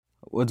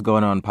What's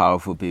going on,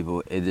 powerful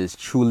people? It is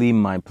truly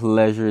my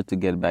pleasure to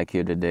get back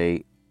here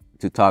today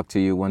to talk to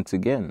you once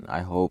again. I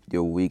hope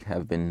your week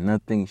have been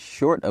nothing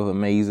short of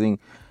amazing,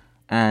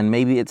 and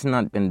maybe it's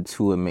not been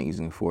too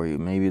amazing for you.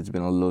 Maybe it's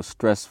been a little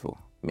stressful.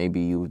 Maybe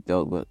you've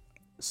dealt with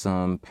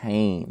some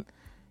pain,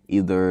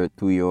 either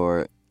through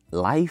your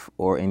life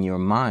or in your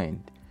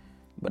mind.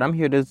 But I'm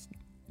here to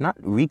not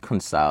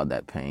reconcile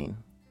that pain,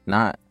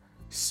 not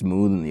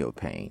smoothen your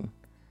pain,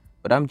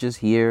 but I'm just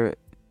here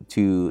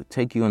to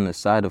take you on the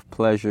side of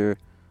pleasure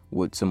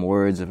with some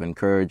words of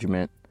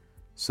encouragement.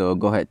 So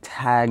go ahead,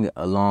 tag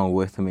along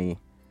with me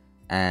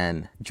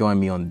and join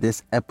me on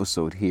this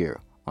episode here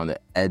on the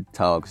Ed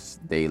Talks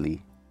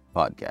Daily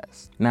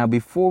podcast. Now,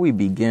 before we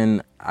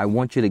begin, I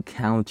want you to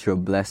count your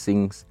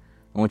blessings.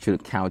 I want you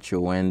to count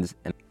your wins.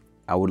 And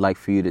I would like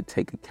for you to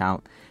take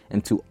account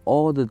into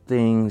all the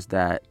things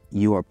that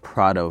you are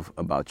proud of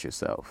about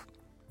yourself.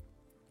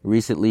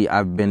 Recently,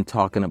 I've been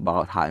talking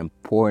about how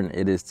important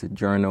it is to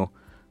journal,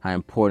 how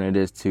important it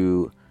is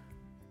to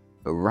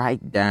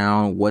write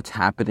down what's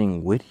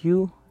happening with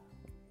you,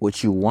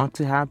 what you want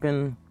to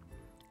happen,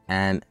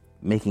 and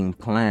making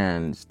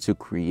plans to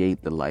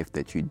create the life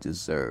that you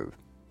deserve.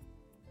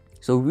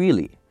 So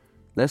really,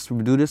 let's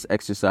do this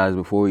exercise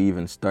before we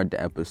even start the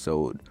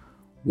episode.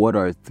 What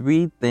are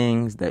 3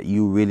 things that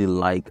you really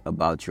like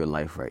about your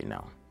life right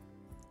now?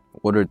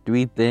 What are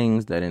 3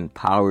 things that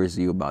empowers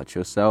you about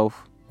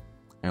yourself?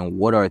 And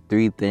what are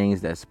 3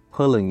 things that's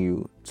pulling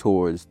you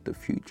towards the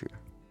future?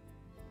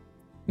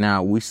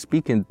 Now, we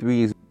speak in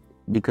threes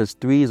because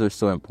threes are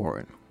so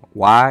important.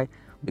 Why?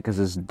 Because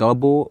it's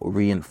double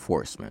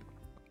reinforcement.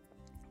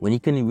 When you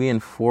can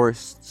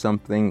reinforce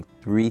something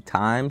 3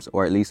 times,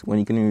 or at least when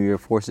you can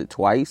reinforce it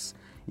twice,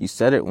 you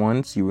said it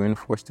once, you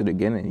reinforced it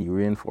again, and you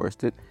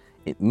reinforced it,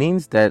 it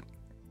means that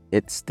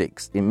it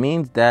sticks. It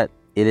means that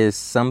it is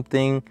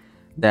something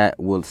that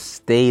will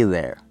stay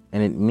there.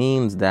 And it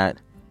means that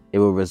it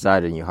will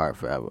reside in your heart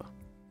forever.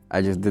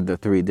 I just did the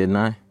 3, didn't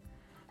I?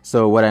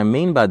 So what I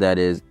mean by that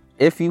is,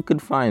 if you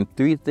could find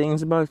 3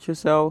 things about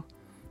yourself,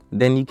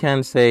 then you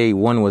can't say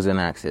 1 was an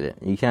accident.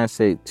 You can't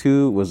say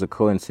 2 was a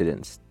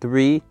coincidence.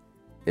 3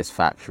 is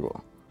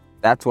factual.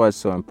 That's why it's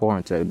so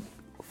important to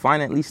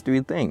find at least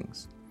 3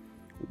 things.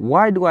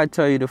 Why do I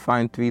tell you to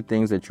find 3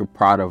 things that you're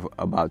proud of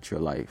about your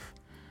life?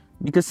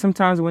 Because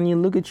sometimes when you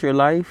look at your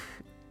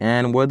life,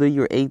 and whether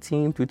you're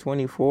 18 through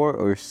 24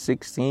 or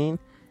 16,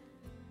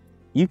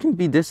 you can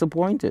be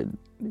disappointed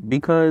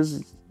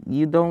because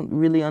you don't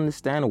really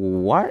understand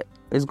what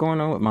is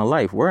going on with my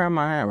life. Where am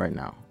I at right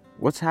now?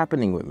 What's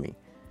happening with me?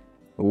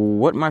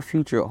 What my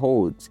future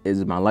holds?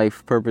 Is my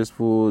life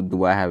purposeful?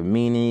 Do I have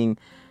meaning?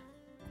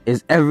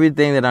 Is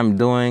everything that I'm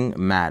doing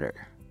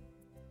matter?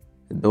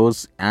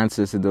 Those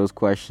answers to those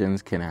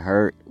questions can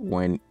hurt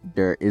when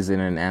there isn't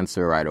an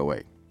answer right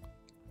away.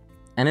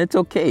 And it's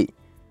okay.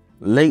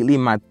 Lately,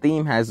 my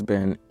theme has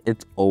been,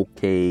 it's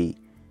okay.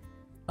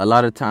 A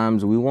lot of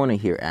times we want to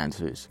hear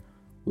answers.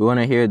 We want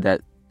to hear that,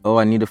 oh,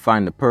 I need to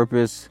find the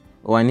purpose.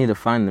 Oh, I need to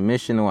find the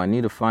mission. Oh, I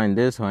need to find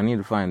this. Oh, I need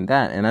to find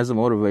that. And as a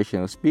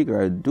motivational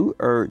speaker, I do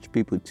urge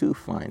people to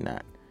find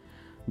that.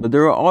 But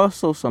there are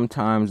also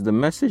sometimes the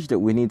message that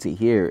we need to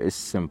hear is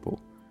simple.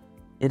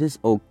 It is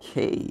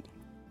okay.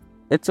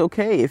 It's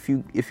okay if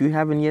you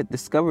haven't yet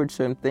discovered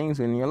certain things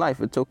in your life.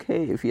 It's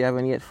okay if you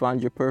haven't yet found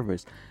your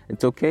purpose.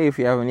 It's okay if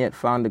you haven't yet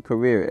found a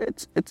career.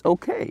 It's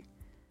okay.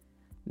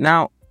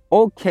 Now,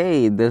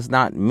 okay does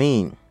not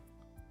mean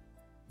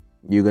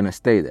you're going to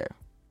stay there.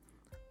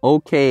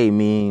 Okay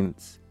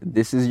means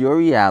this is your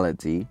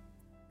reality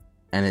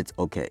and it's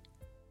okay.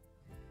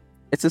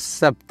 It's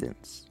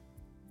acceptance.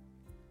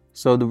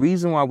 So the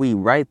reason why we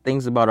write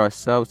things about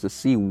ourselves to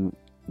see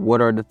what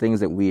are the things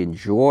that we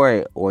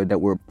enjoy or that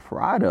we're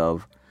proud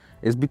of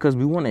is because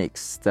we want to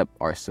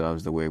accept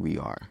ourselves the way we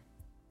are.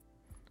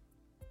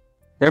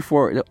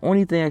 Therefore, the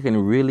only thing I can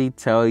really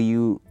tell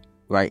you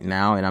right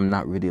now, and I'm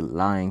not really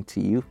lying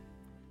to you,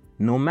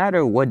 no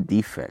matter what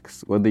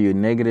defects, whether you're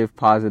negative,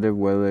 positive,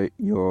 whether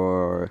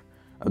you're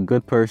a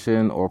good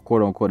person or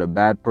quote unquote a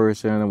bad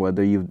person,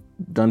 whether you've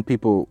done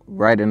people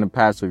right in the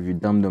past or if you've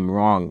done them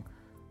wrong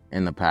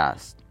in the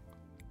past,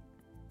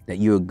 that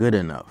you're good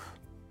enough.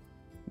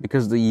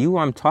 Because the you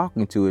I'm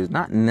talking to is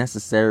not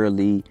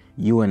necessarily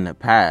you in the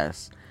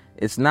past.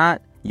 It's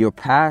not your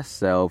past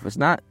self. It's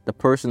not the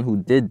person who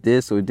did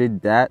this or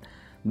did that.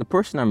 The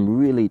person I'm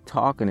really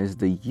talking is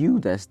the you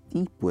that's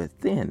deep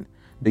within.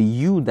 The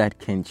you that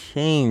can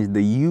change,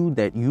 the you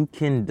that you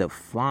can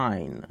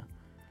define.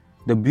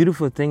 The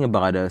beautiful thing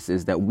about us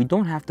is that we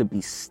don't have to be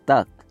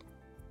stuck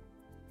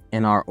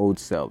in our old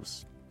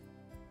selves.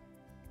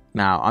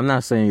 Now, I'm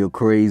not saying you're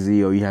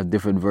crazy or you have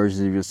different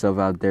versions of yourself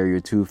out there, you're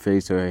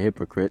two-faced or a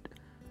hypocrite.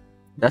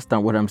 That's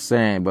not what I'm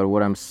saying. But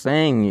what I'm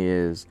saying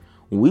is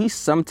we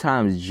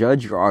sometimes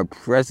judge our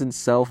present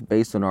self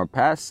based on our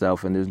past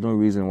self, and there's no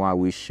reason why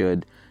we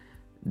should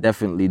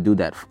definitely do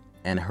that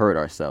and hurt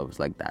ourselves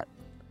like that.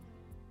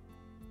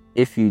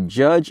 If you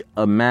judge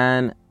a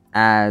man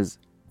as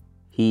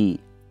he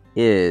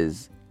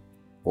is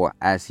or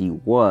as he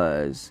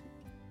was,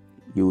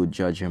 you would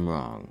judge him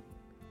wrong.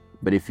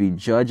 But if you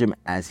judge him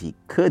as he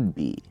could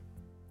be,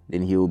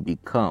 then he will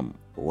become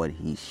what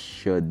he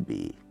should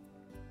be.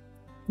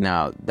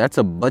 Now, that's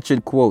a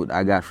butchered quote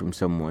I got from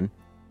someone.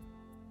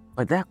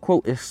 But that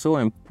quote is so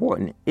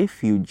important.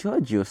 If you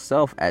judge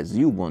yourself as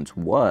you once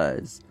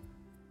was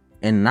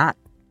and not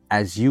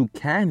as you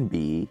can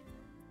be,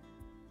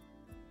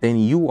 then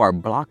you are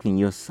blocking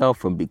yourself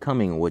from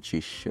becoming what you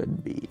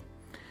should be.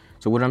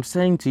 So what I'm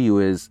saying to you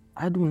is,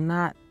 I do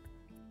not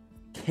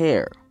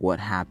care what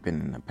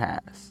happened in the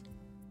past.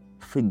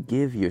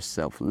 Forgive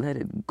yourself. Let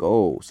it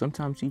go.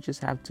 Sometimes you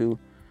just have to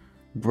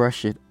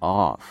brush it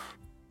off.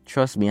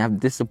 Trust me, I've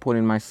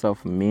disappointed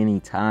myself many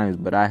times,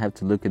 but I have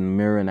to look in the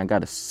mirror and I got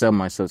to sell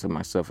myself to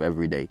myself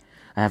every day.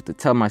 I have to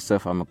tell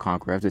myself I'm a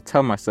conqueror. I have to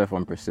tell myself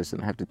I'm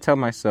persistent. I have to tell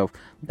myself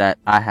that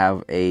I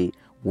have a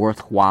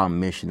worthwhile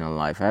mission in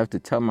life. I have to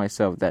tell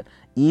myself that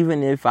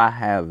even if I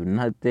have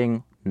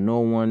nothing, no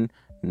one,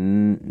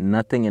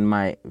 nothing in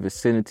my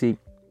vicinity,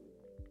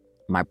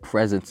 my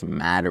presence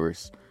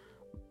matters.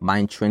 My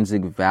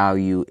intrinsic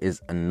value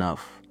is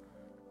enough.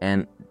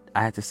 And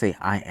I have to say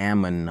I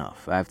am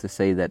enough. I have to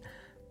say that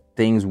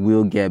things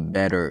will get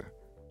better.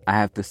 I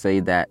have to say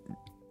that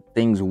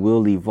things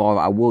will evolve.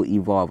 I will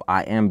evolve.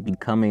 I am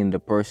becoming the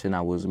person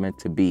I was meant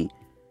to be.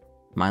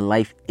 My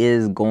life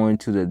is going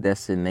to the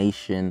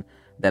destination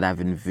that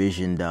I've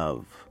envisioned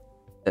of.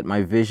 That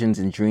my visions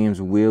and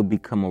dreams will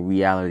become a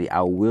reality.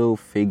 I will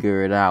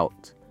figure it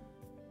out.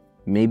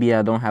 Maybe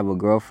I don't have a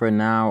girlfriend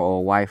now or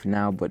a wife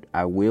now, but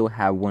I will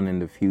have one in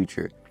the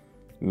future.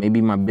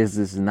 Maybe my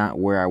business is not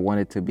where I want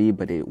it to be,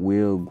 but it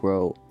will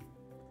grow.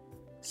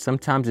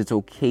 Sometimes it's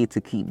okay to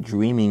keep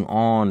dreaming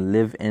on,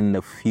 live in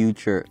the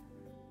future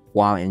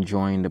while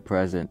enjoying the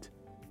present.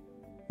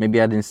 Maybe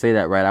I didn't say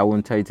that right. I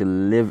wouldn't tell you to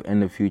live in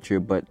the future,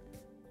 but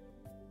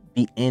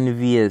be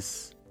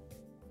envious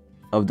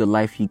of the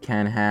life you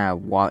can have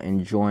while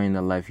enjoying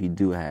the life you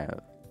do have.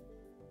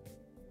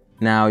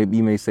 Now,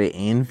 you may say,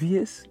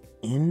 envious?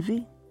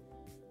 Envy?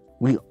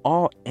 We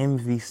all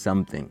envy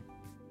something.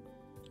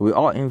 We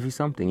all envy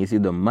something. It's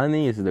either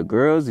money, it's either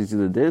girls, it's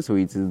either this, or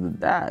it's either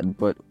that.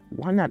 But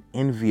why not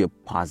envy a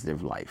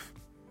positive life?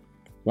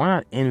 Why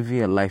not envy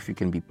a life you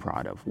can be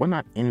proud of? Why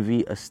not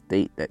envy a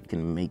state that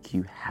can make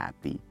you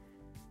happy?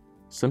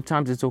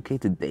 Sometimes it's okay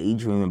to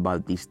daydream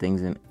about these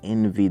things and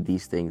envy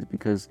these things,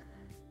 because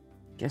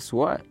guess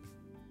what?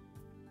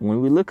 When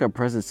we look at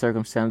present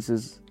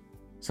circumstances,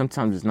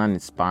 sometimes it's not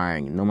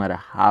inspiring, no matter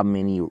how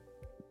many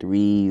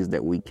threes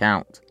that we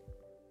count.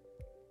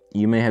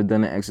 You may have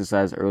done an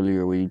exercise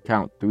earlier where you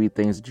count 3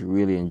 things that you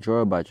really enjoy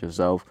about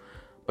yourself,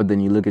 but then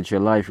you look at your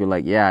life, you're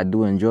like, yeah, I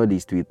do enjoy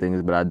these 3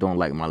 things, but I don't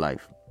like my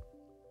life.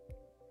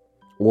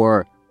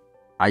 Or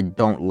I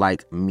don't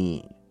like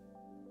me.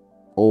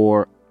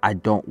 Or I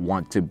don't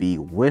want to be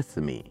with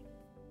me.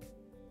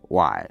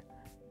 Why?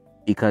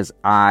 Because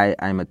I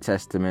am a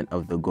testament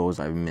of the goals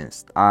I've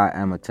missed. I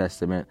am a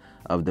testament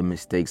of the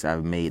mistakes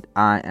I've made.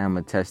 I am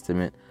a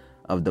testament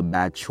of the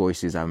bad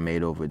choices I've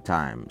made over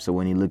time. So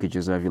when you look at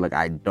yourself, you're like,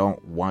 I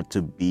don't want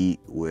to be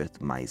with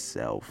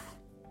myself.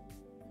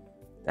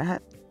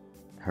 That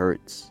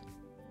hurts.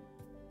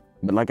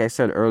 But like I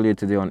said earlier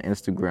today on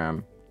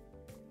Instagram,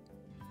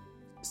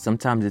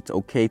 sometimes it's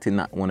okay to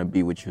not want to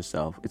be with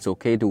yourself. It's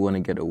okay to want to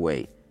get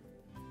away.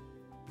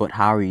 But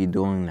how are you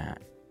doing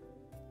that?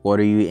 What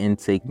are you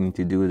intaking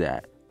to do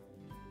that?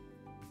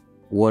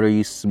 What are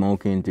you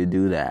smoking to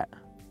do that?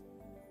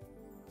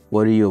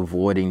 What are you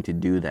avoiding to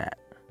do that?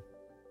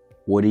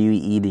 What are you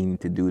eating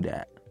to do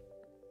that?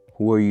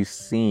 Who are you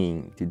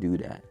seeing to do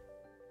that?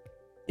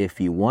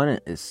 If you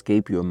want to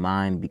escape your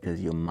mind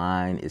because your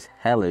mind is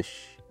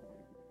hellish,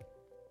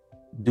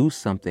 do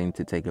something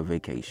to take a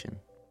vacation.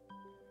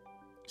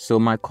 So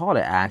my call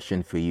to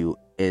action for you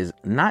is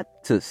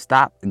not to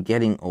stop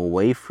getting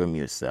away from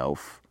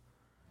yourself,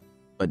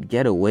 but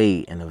get away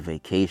in a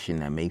vacation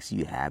that makes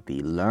you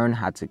happy. Learn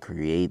how to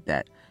create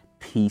that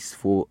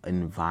peaceful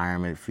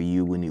environment for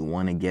you when you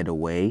want to get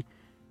away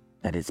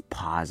that is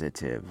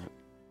positive.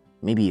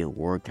 Maybe a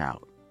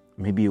workout,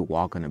 maybe a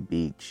walk on the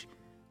beach,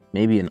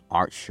 maybe an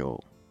art show,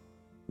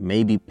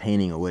 maybe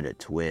painting with a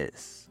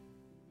twist,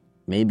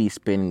 maybe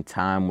spending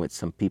time with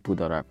some people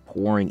that are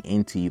pouring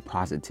into you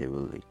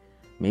positively,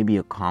 maybe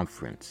a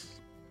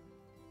conference,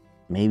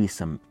 maybe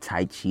some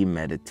Tai Chi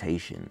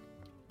meditation.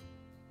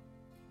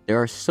 There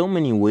are so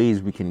many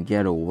ways we can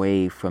get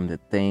away from the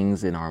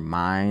things in our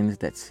minds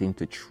that seem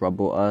to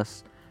trouble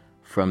us,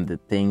 from the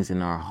things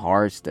in our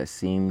hearts that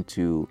seem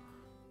to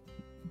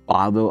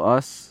bother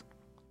us,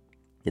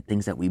 the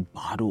things that we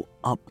bottle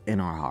up in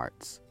our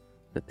hearts,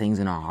 the things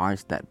in our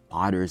hearts that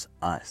bothers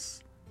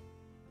us.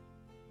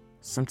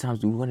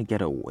 Sometimes we want to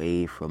get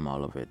away from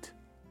all of it.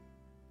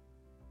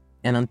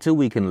 And until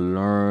we can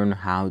learn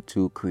how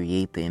to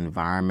create the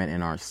environment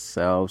in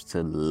ourselves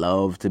to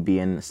love to be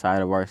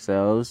inside of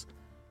ourselves,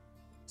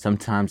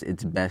 sometimes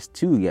it's best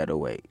to get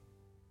away.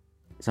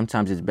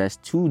 Sometimes it's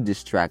best to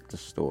distract the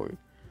story.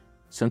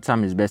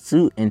 Sometimes it's best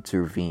to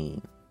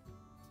intervene.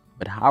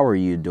 But how are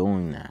you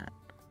doing that?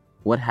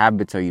 What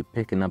habits are you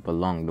picking up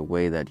along the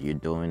way that you're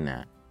doing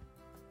that?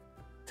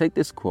 Take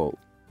this quote.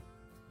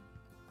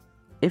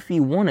 If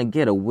you want to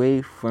get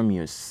away from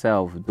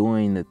yourself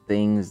doing the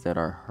things that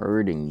are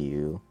hurting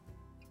you,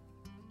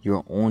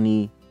 you're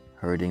only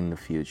hurting the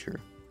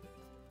future.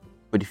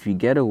 But if you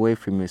get away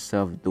from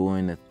yourself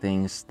doing the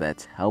things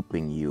that's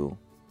helping you,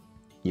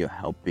 you're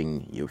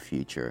helping your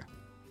future.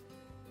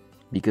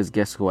 Because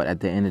guess what? At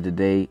the end of the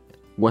day,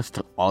 what's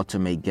the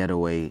ultimate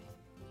getaway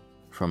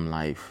from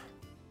life?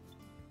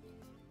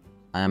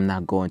 I am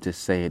not going to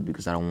say it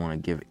because I don't want to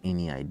give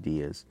any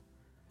ideas.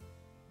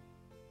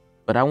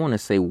 But I want to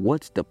say,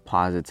 what's the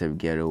positive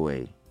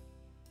getaway?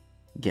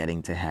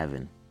 Getting to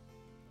heaven.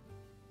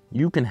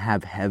 You can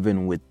have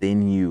heaven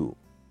within you.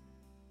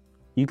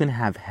 You can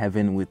have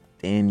heaven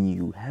within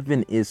you.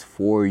 Heaven is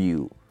for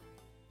you.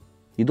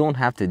 You don't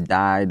have to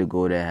die to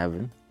go to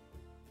heaven.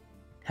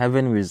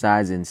 Heaven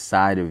resides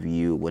inside of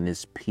you when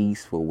it's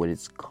peaceful, when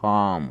it's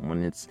calm,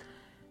 when it's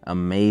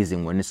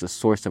amazing, when it's a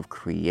source of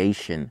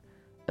creation,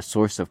 a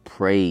source of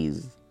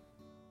praise,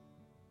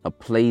 a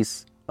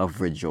place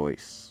of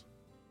rejoice.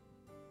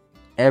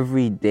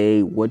 Every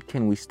day, what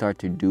can we start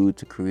to do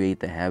to create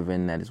the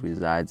heaven that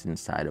resides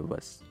inside of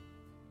us?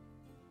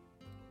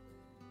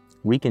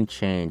 We can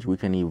change, we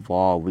can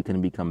evolve, we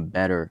can become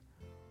better.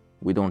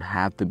 We don't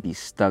have to be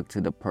stuck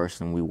to the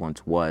person we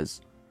once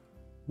was.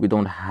 We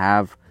don't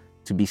have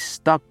to be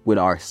stuck with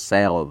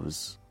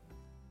ourselves.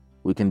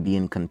 We can be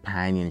in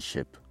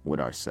companionship with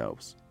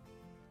ourselves.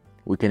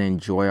 We can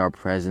enjoy our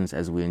presence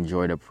as we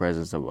enjoy the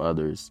presence of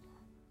others.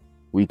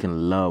 We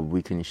can love,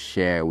 we can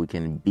share, we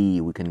can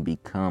be, we can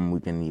become, we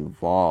can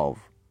evolve.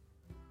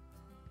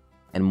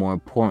 And more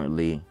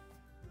importantly,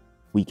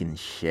 we can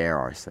share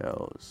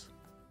ourselves.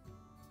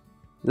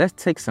 Let's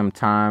take some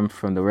time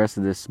from the rest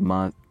of this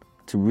month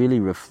to really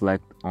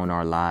reflect on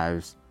our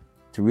lives,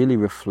 to really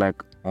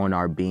reflect on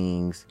our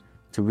beings,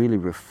 to really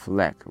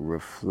reflect,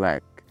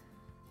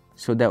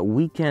 so that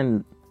we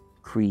can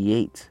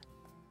create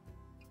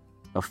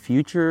a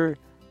future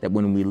that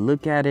when we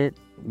look at it,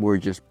 we're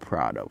just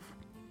proud of.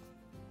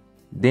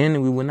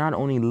 Then we will not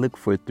only look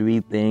for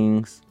 3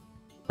 things,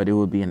 but it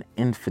will be an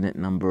infinite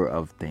number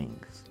of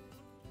things.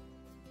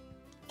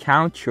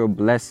 Count your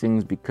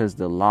blessings because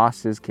the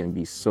losses can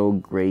be so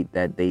great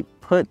that they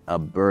put a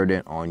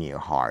burden on your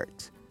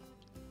heart.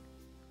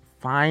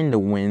 Find the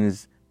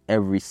wins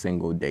every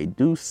single day.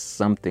 Do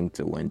something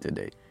to win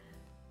today.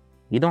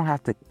 You don't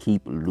have to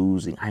keep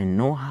losing. I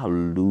know how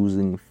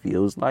losing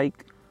feels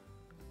like,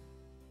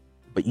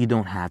 but you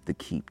don't have to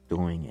keep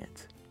doing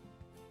it.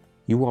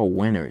 You are a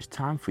winner. It's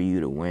time for you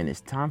to win.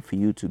 It's time for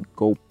you to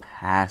go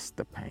past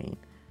the pain.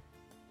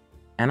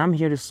 And I'm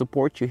here to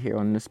support you here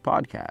on this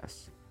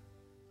podcast.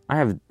 I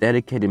have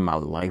dedicated my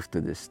life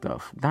to this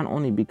stuff, not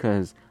only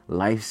because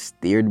life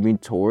steered me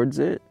towards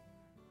it,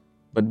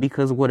 but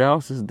because what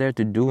else is there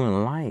to do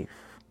in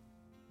life?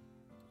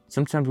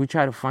 Sometimes we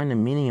try to find the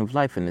meaning of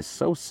life, and it's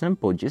so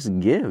simple.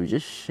 Just give,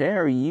 just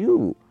share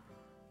you.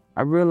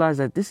 I realize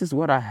that this is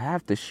what I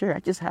have to share. I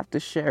just have to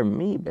share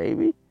me,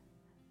 baby.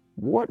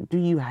 What do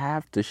you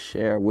have to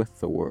share with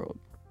the world?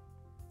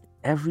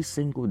 Every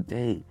single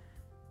day,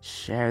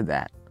 share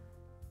that.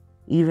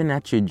 Even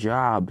at your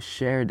job,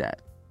 share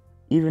that.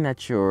 Even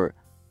at your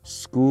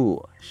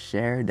school,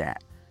 share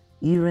that.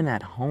 Even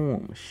at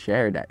home,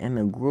 share that. In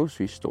the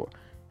grocery store,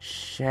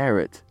 share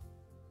it.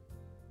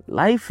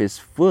 Life is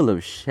full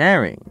of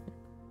sharing.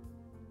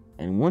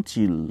 And once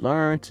you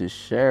learn to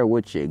share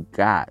what you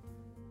got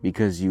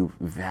because you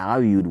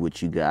valued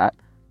what you got,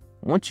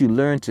 once you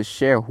learn to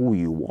share who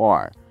you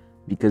are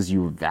because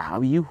you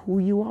value who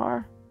you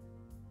are,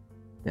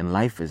 then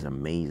life is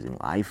amazing.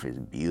 Life is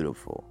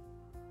beautiful.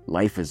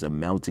 Life is a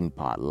melting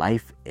pot.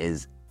 Life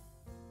is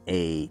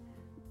a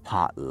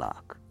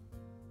potluck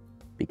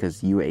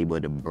because you're able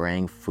to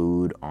bring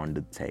food on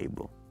the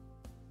table.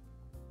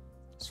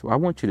 So I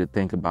want you to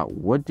think about,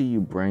 what do you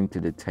bring to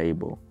the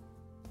table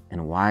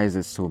and why is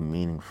it so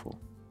meaningful?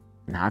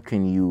 And how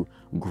can you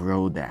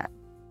grow that?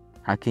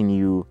 How can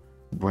you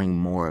bring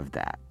more of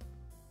that?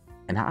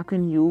 And how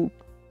can you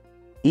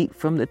eat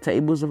from the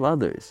tables of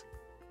others?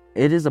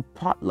 It is a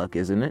potluck,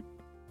 isn't it?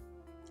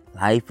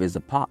 Life is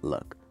a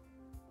potluck.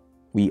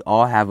 We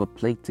all have a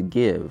plate to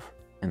give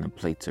and a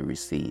plate to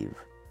receive.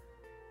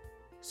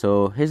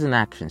 So here's an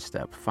action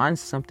step. Find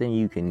something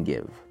you can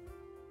give.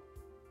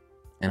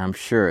 And I'm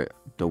sure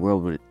the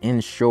world will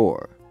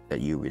ensure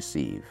that you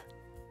receive.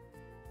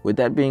 With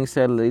that being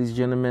said, ladies and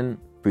gentlemen,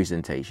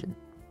 presentation.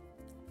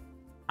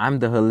 I'm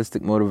the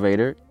Holistic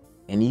Motivator,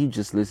 and you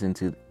just listened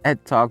to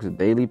Ed Talks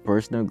Daily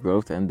Personal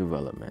Growth and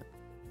Development.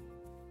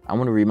 I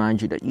want to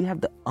remind you that you have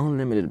the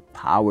unlimited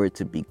power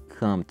to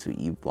become, to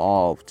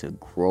evolve, to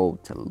grow,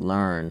 to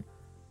learn.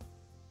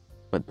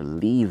 But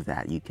believe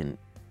that you can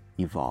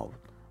evolve.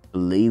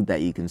 Believe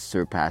that you can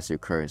surpass your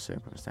current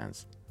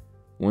circumstance.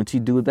 Once you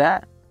do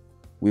that,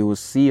 we will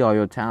see all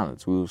your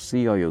talents, we will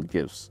see all your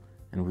gifts,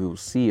 and we will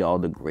see all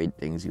the great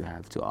things you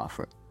have to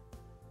offer.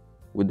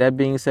 With that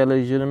being said,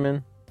 ladies and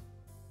gentlemen,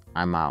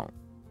 I'm out.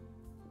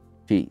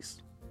 Peace.